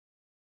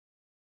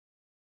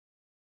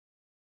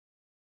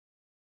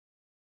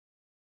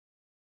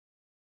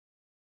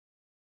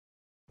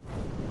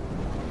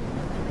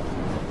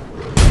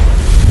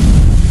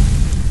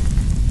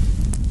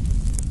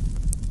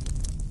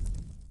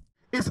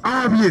It's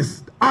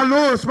obvious. Our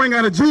Lord sprang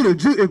out of Judah.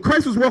 If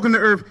Christ was walking the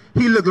earth,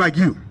 he looked like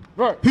you.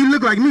 Right. He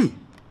looked like me.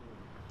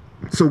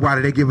 So why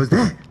did they give us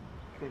that?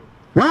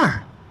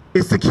 Why?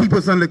 It's to keep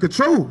us under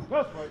control.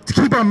 That's right. To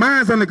keep our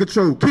minds under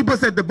control. Keep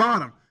us at the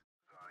bottom.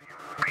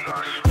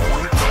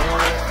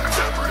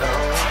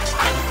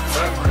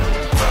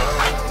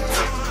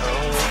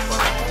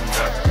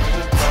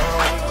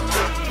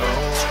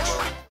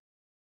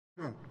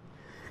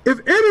 If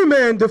any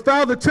man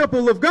defile the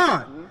temple of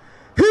God,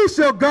 he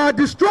shall God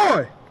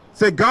destroy.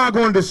 Say God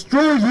gonna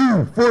destroy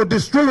you for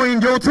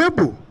destroying your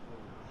temple.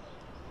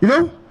 You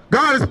know,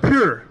 God is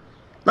pure.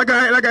 Like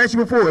I asked you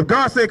before, if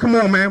God said, "Come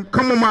on, man,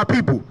 come on, my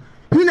people,"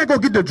 He not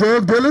gonna get the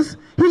drug dealers.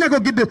 He not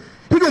gonna get the.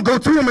 He gonna go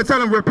to them and tell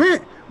them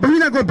repent, but He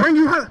not gonna bring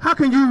you. How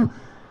can you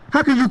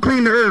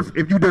clean the earth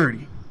if you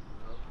dirty?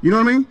 You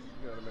know what I mean?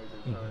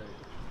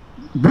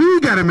 We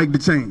gotta make the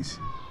change.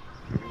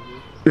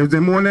 Is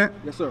there more than that?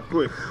 Yes, sir.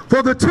 Go ahead.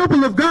 For the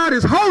temple of God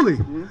is holy.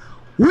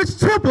 Which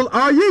temple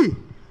are ye?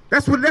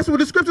 That's what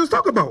the scriptures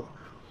talk about.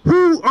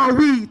 Who are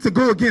we to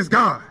go against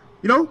God?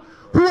 You know,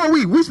 who are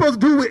we? We supposed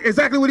to do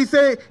exactly what He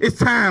said. It's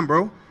time,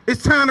 bro.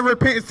 It's time to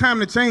repent. It's time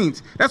to change.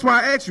 That's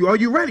why I asked you, are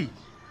you ready?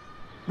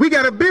 We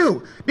got to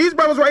build. These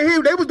brothers right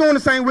here, they was doing the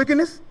same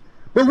wickedness,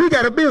 but we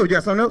got to build. You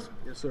got something else?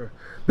 Yes, sir.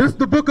 This is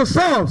the book of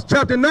Psalms,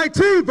 chapter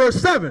 19,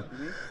 verse 7.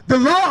 The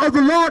law of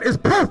the Lord is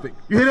perfect.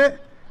 You hear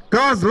that?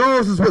 God's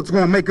laws is what's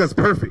going to make us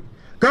perfect.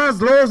 God's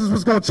laws is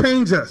what's going to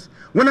change us.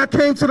 When I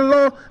came to the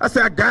law, I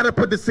said, I got to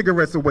put the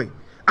cigarettes away.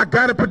 I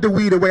got to put the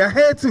weed away. I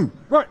had to.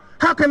 Right.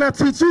 How can I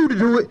teach you to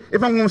do it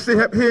if I'm going to sit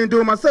up here and do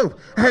it myself?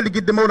 I had to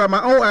get the mold out of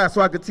my own eyes so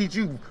I could teach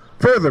you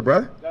further,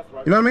 brother. That's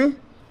right. You know what I mean?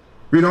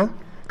 You know?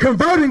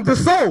 Converting the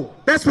soul.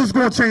 That's what's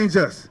going to change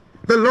us.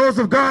 The laws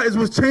of God is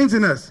what's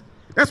changing us.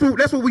 That's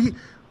what we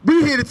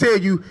here to tell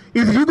you.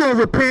 Either you're going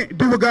to repent,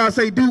 do what God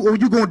say do, or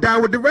you're going to die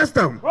with the rest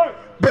of them. Right.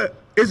 But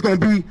it's going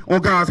to be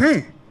on God's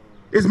hand.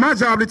 It's my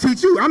job to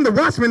teach you. I'm the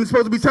watchman that's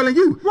supposed to be telling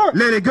you. Right.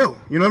 Let it go.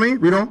 You know what I mean?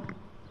 Read on.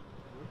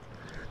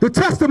 The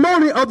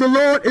testimony of the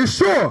Lord is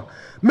sure,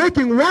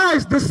 making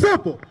wise the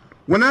simple.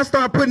 When I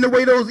started putting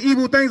away those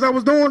evil things I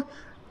was doing,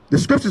 the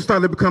scriptures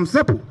started to become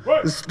simple.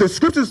 Right. The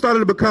scriptures started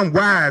to become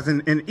wise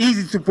and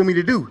easy for me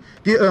to do.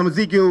 Get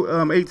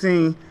Ezekiel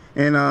 18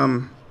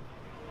 and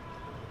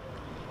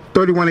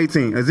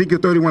 31:18. Ezekiel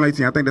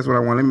 31:18. I think that's what I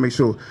want. Let me make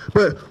sure.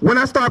 But when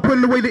I started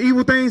putting away the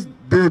evil things,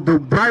 the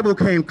Bible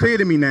came clear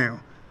to me now.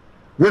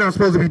 What I'm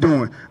supposed to be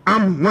doing.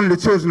 I'm one of the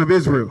children of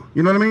Israel.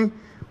 You know what I mean?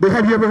 But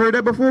have you ever heard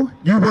that before?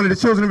 You one of the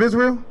children of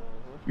Israel?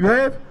 You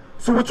have?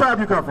 So what tribe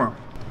you come from?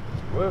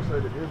 Well, say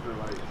the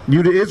Israelites.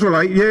 You the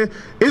Israelite, yeah.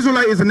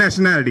 Israelite is a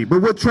nationality,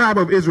 but what tribe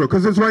of Israel?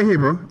 Because it's right here,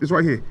 bro. It's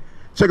right here.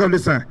 Check out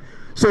this sign.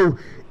 So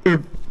if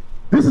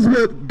this is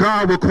what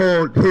God will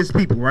call His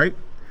people, right?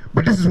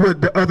 But this is what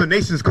the other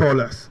nations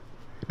call us.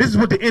 This is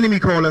what the enemy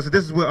calls us.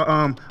 This is what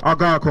our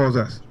God calls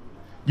us.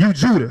 You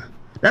Judah.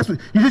 That's what.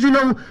 Did you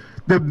know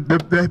the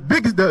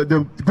biggest,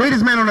 the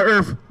greatest man on the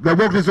earth that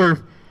walked this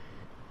earth?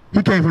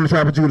 He came from the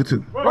tribe of Judah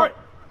too. Right.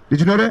 Did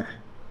you know that?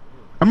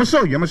 I'm gonna show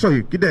you. I'm gonna show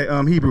you. Get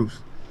that Hebrews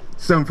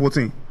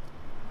 7:14.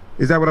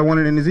 Is that what I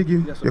wanted in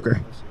Ezekiel? Yes, sir. Okay.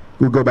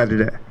 We'll go back to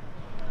that.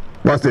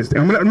 Watch this.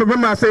 And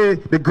remember I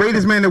said the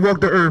greatest man that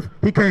walked the earth,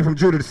 he came from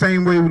Judah the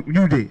same way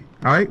you did.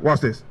 All right?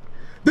 Watch this.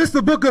 This is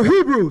the book of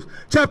Hebrews,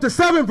 chapter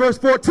 7, verse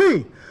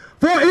 14.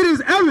 For it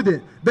is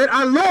evident that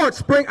our Lord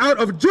sprang out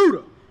of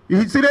Judah.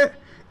 You see that?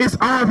 It's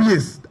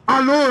obvious.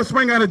 Our Lord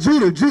sprang out of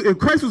Judah. If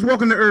Christ was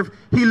walking the earth,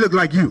 he looked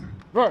like you.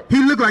 Right.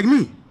 He looked like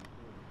me.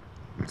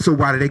 So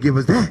why did they give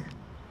us that?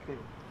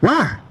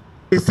 Why?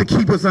 It's to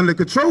keep us under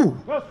control.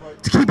 That's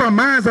right. To keep our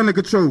minds under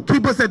control.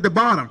 Keep us at the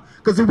bottom.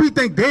 Because if we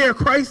think they're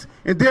Christ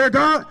and they're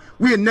God,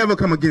 we'll never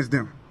come against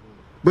them.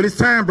 But it's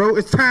time, bro.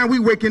 It's time we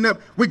waking up.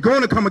 We're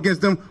going to come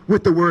against them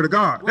with the word of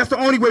God. That's the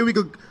only way we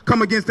could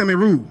come against them and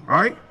rule. All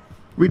right?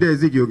 Read that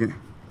Ezekiel again.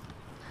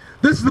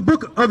 This is the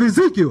book of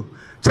Ezekiel,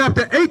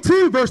 chapter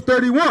 18, verse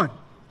 31.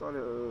 Start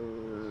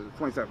at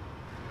 27.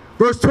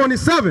 Verse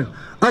 27.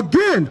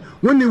 Again,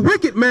 when the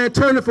wicked man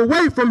turneth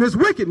away from his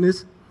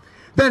wickedness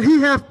that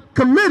he hath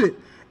committed,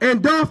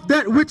 and doth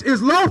that which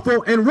is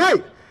lawful and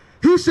right,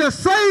 he shall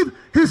save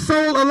his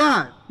soul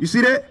alive. You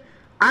see that?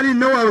 I didn't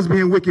know I was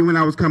being wicked when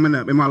I was coming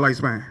up in my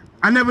lifespan.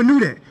 I never knew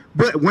that.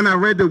 But when I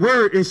read the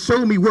word, it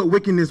showed me what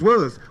wickedness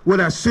was,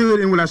 what I should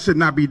and what I should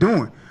not be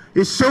doing.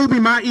 It showed me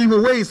my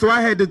evil ways, so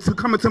I had to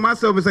come into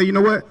myself and say, you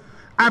know what?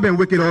 I've been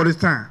wicked all this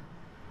time.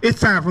 It's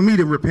time for me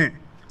to repent.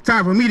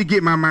 Time for me to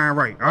get my mind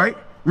right. All right?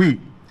 Read.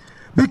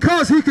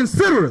 Because he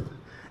considereth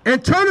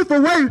and turneth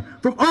away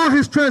from all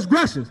his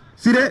transgressions.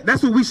 See that?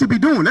 That's what we should be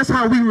doing. That's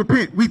how we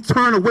repent. We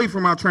turn away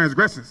from our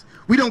transgressions.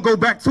 We don't go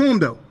back to them,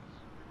 though.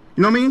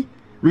 You know what I mean?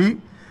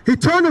 Read. He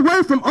turned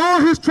away from all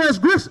his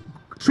transgressions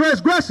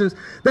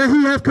that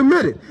he hath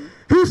committed.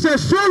 He shall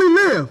surely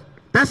live.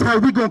 That's how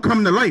we going to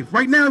come to life.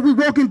 Right now, we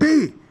walking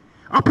dead.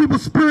 Our people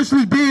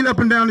spiritually dead up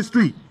and down the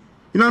street.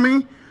 You know what I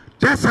mean?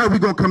 That's how we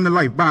going to come to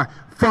life, by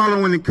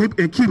following and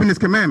keeping his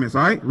commandments.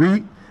 All right?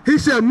 Read. He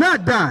shall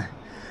not die.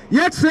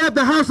 Yet said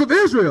the house of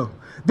Israel,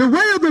 the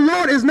way of the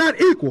Lord is not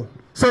equal.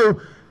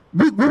 So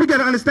what we got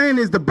to understand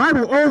is the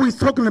Bible always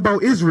talking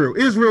about Israel.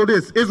 Israel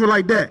this, Israel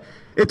like that.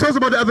 It talks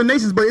about the other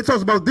nations, but it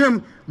talks about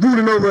them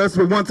ruling over us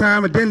for one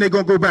time, and then they're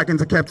going to go back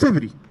into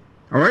captivity.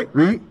 All right,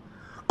 read.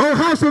 O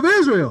house of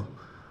Israel,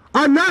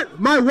 are not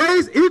my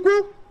ways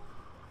equal?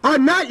 Are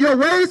not your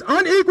ways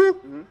unequal?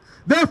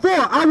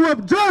 Therefore, I will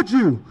judge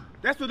you.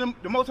 That's what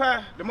the Most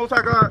High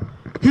God,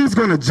 He's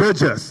going to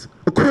judge us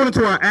according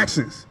to our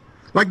actions.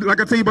 Like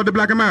I tell you about the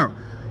black amount.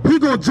 He's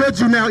going to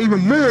judge you now even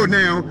more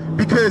now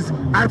because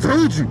I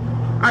told you.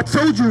 I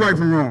told you right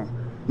from wrong.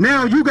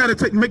 Now you got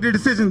to make the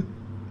decision.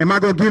 Am I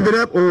going to give it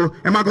up, or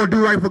am I going to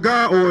do right for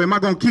God, or am I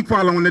going to keep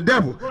following the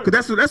devil?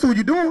 Because that's what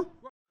you're doing.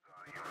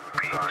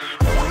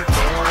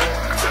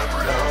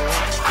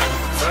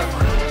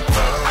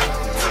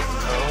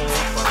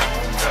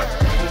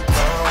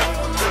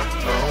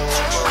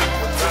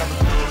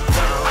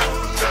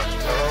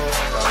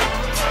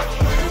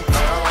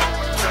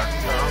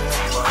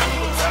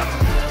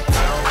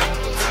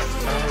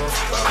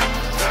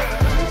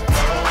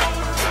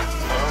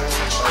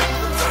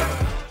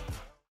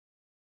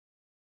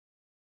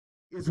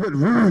 It's what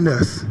ruined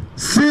us.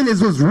 Sin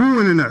is what's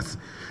ruining us.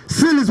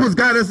 Sin is what's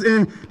got us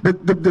in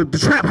the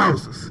trap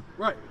houses.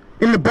 Right.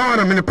 In the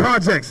bottom, in the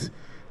projects.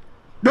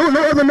 No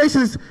other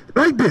nations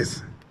like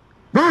this.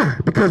 Why?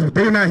 Because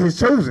they're not His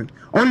chosen.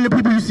 Only the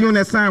people you see on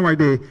that sign right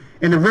there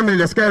and the remnant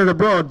that's scattered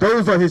abroad,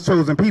 those are His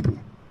chosen people.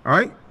 All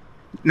right?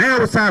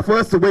 Now it's time for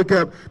us to wake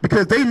up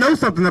because they know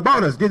something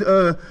about us. Get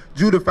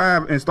Judah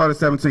 5 and start at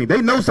 17.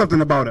 They know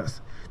something about us.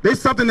 There's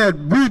something that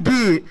we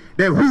did,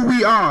 that who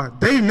we are,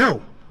 they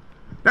know.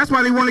 That's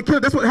why they want to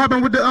kill. That's what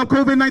happened with the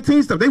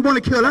COVID-19 stuff. They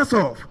want to kill us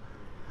off.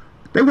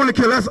 They want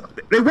to kill us.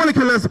 They want to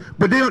kill us,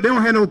 but they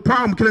don't have no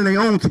problem killing their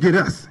own to get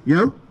us. You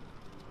know?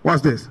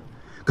 Watch this.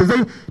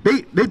 Because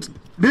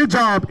their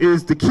job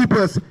is to keep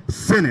us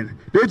sinning.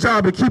 Their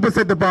job is to keep us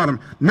at the bottom,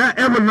 not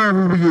ever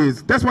learn who He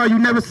is. That's why you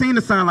never seen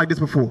a sign like this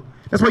before.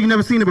 That's why you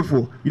never seen it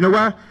before. You know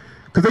why?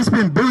 Because they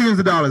spend billions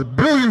of dollars,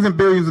 billions and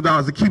billions of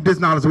dollars to keep this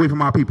knowledge away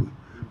from our people.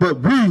 But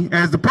we,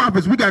 as the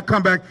prophets, we got to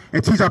come back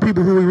and teach our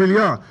people who we really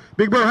are.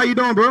 Big bro, how you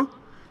doing, bro?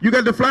 You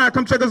got the flyer?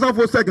 Come check us out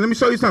for a second. Let me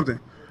show you something.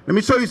 Let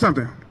me show you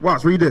something.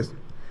 Watch, read this.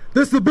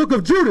 This is the book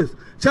of Judith,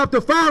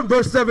 chapter 5,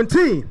 verse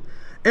 17.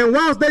 And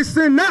whilst they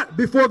sin not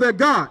before their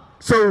God.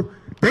 So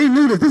they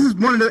knew this. This is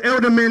one of the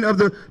elder men of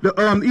the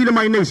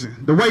Edomite nation,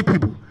 the white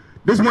people.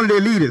 This is one of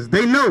their leaders.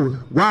 They know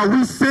while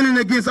we sinning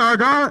against our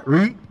God,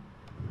 read,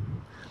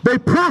 they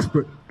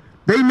prospered.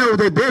 They know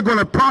that they're going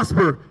to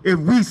prosper if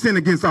we sin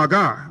against our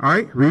God. All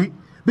right, read.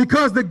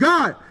 Because the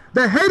God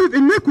that hated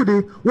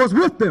iniquity was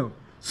with them.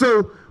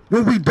 So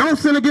when we don't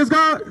sin against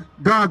God,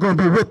 God going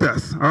to be with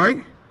us. All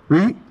right,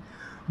 read.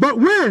 But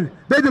when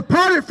they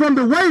departed from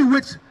the way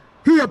which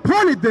He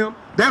appointed them,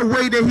 that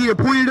way that He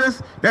appointed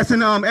us, that's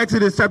in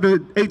Exodus chapter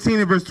 18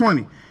 and verse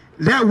 20.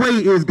 That way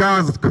is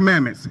God's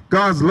commandments,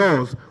 God's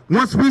laws.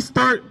 Once we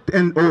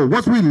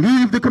once we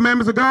leave the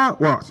commandments of God,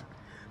 watch.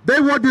 They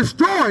were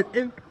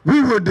destroyed.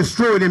 We were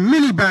destroyed in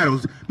many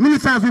battles. Many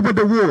times we went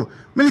to war.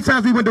 Many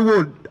times we went to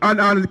war.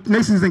 Our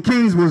nations and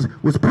kings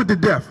was put to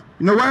death.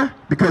 You know why?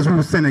 Because we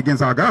were sinning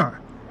against our God.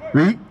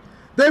 Read.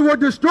 They were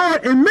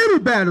destroyed in many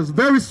battles,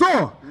 very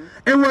sore,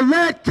 and were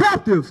led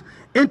captives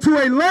into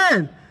a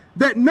land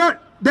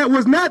that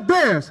was not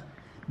theirs.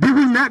 Did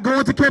we not go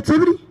into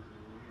captivity?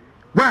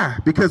 Why?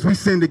 Because we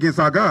sinned against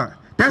our God.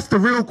 That's the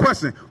real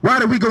question. Why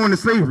did we go into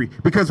slavery?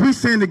 Because we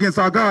sinned against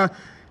our God.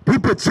 He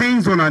put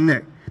chains on our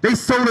neck. They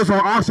sold us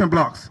on auction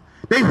blocks.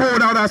 They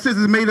hoard out our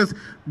sisters, made us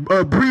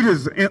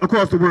breeders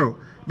across the world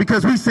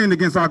because we sinned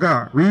against our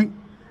God. Read.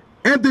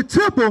 And the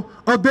temple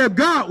of their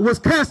God was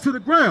cast to the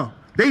ground.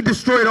 They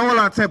destroyed all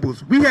our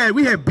temples. We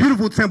had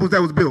beautiful temples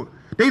that was built.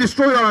 They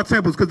destroyed all our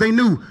temples because they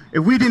knew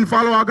if we didn't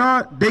follow our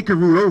God, they could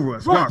rule over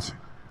us. Right. Watch.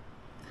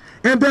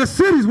 And their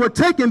cities were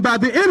taken by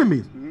the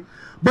enemies.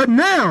 But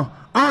now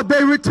are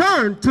they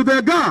returned to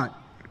their God.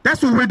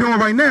 That's what we're doing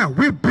right now.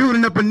 We're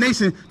building up a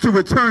nation to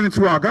return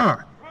into our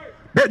God.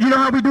 You know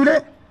how we do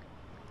that?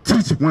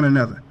 Teach one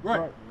another.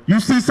 Right. You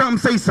see something,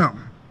 say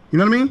something. You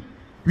know what I mean?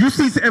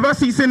 If I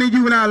see sin in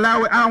you and I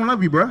allow it, I don't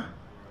love you, bro.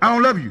 I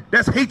don't love you.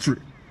 That's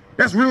hatred.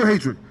 That's real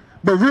hatred.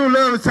 But real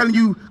love is telling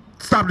you,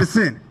 stop the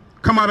sin.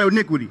 Come out of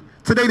iniquity.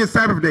 Today the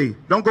Sabbath day.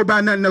 Don't go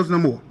buy nothing else no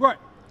more. Right.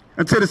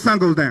 Until the sun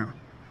goes down.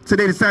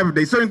 Today the Sabbath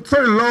day.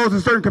 Certain laws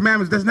and certain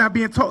commandments that's not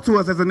being taught to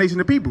us as a nation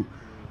of people.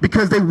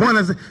 Because they want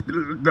us,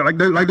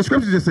 like the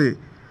scripture just said,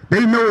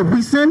 they know if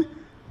we sin,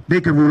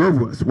 they can rule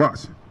over us.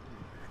 Watch.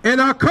 And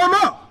are come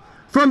up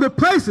from the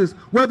places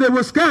where they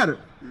were scattered,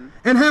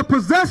 and have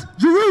possessed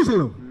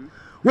Jerusalem,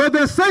 where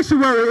their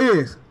sanctuary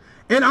is,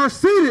 and are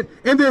seated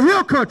in the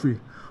hill country,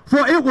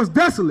 for it was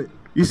desolate.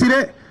 You see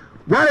that?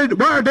 Why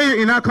are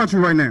they in our country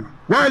right now?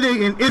 Why are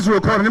they in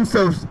Israel calling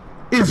themselves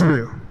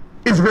Israel?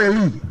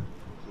 Israeli?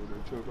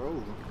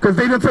 Because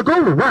they done took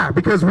over. Why?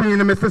 Because we in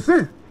the midst of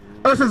sin.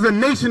 Us as a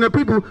nation of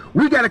people,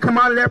 we got to come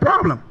out of that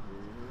problem.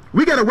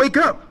 We got to wake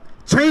up,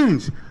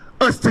 change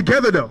us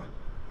together though.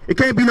 It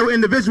can't be no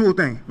individual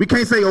thing. We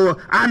can't say, oh,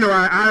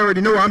 I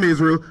already know I'm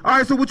Israel. All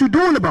right, so what you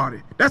doing about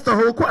it? That's the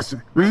whole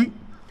question. Read.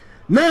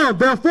 Now,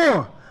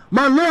 therefore,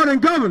 my Lord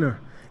and Governor,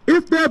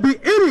 if there be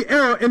any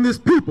error in this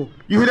people,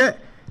 you hear that?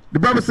 The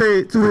Bible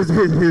said to his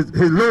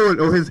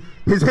Lord or his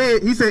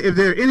head, he said, if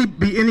there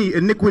be any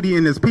iniquity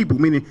in this people,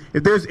 meaning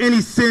if there's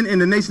any sin in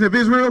the nation of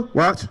Israel,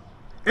 watch.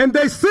 And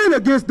they sin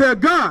against their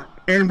God.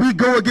 And we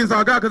go against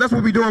our God, because that's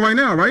what we're doing right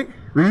now, right?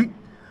 Read.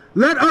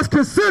 Let us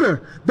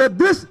consider that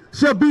this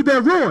shall be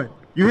their ruin.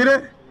 You hear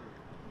that?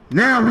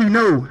 Now we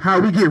know how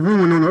we get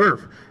ruined on the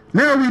earth.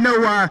 Now we know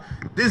why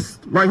this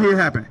right here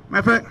happened.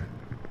 Matter of fact,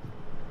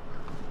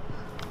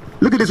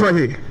 look at this right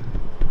here.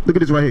 Look at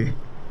this right here.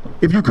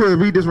 If you could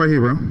read this right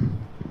here, bro.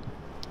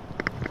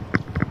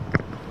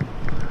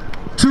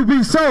 To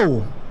be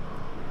sold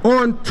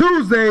on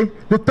Tuesday,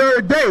 the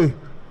 3rd day,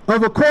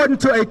 of according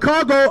to a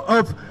cargo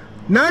of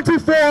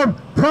 94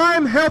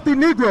 prime healthy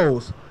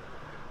Negroes,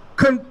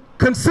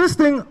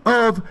 consisting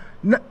of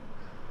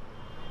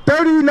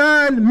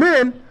 39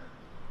 men,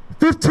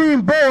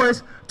 15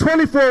 boys,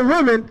 24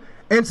 women,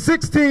 and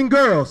 16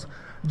 girls,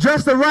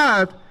 just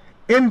arrived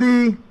in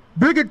the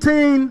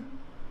Brigantine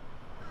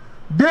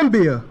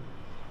Dembia,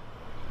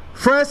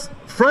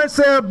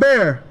 Francaire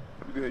Bear.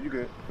 You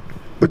good.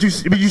 But you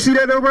see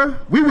that though, bro?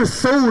 We were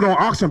sold on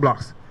auction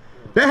blocks.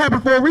 That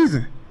happened for a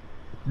reason.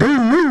 They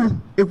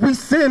knew if we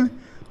sinned,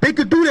 they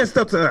could do that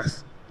stuff to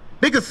us.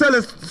 They could sell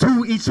us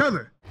to each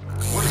other.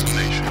 What is a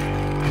nation?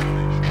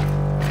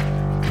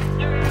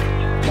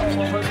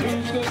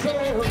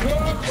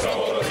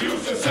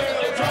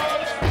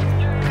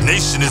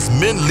 Nation is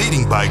men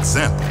leading by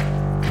example.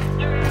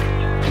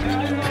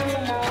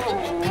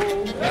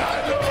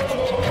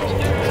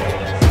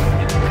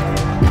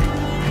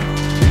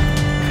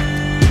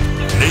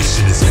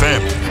 Nation is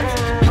family.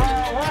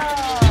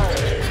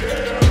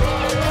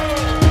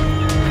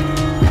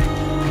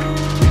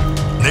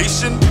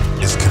 Nation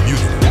is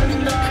community.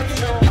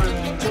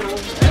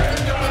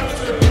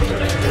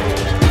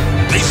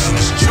 Nation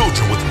is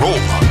children with role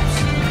models.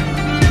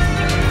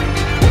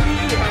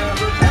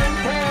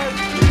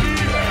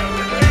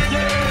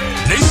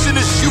 Nation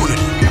is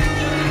unity.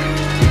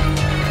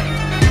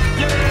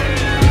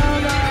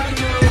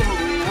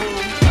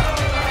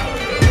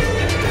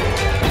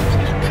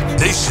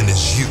 Nation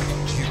is you.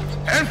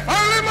 And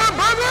finally, my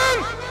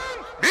brethren,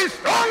 be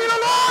strong in the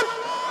Lord.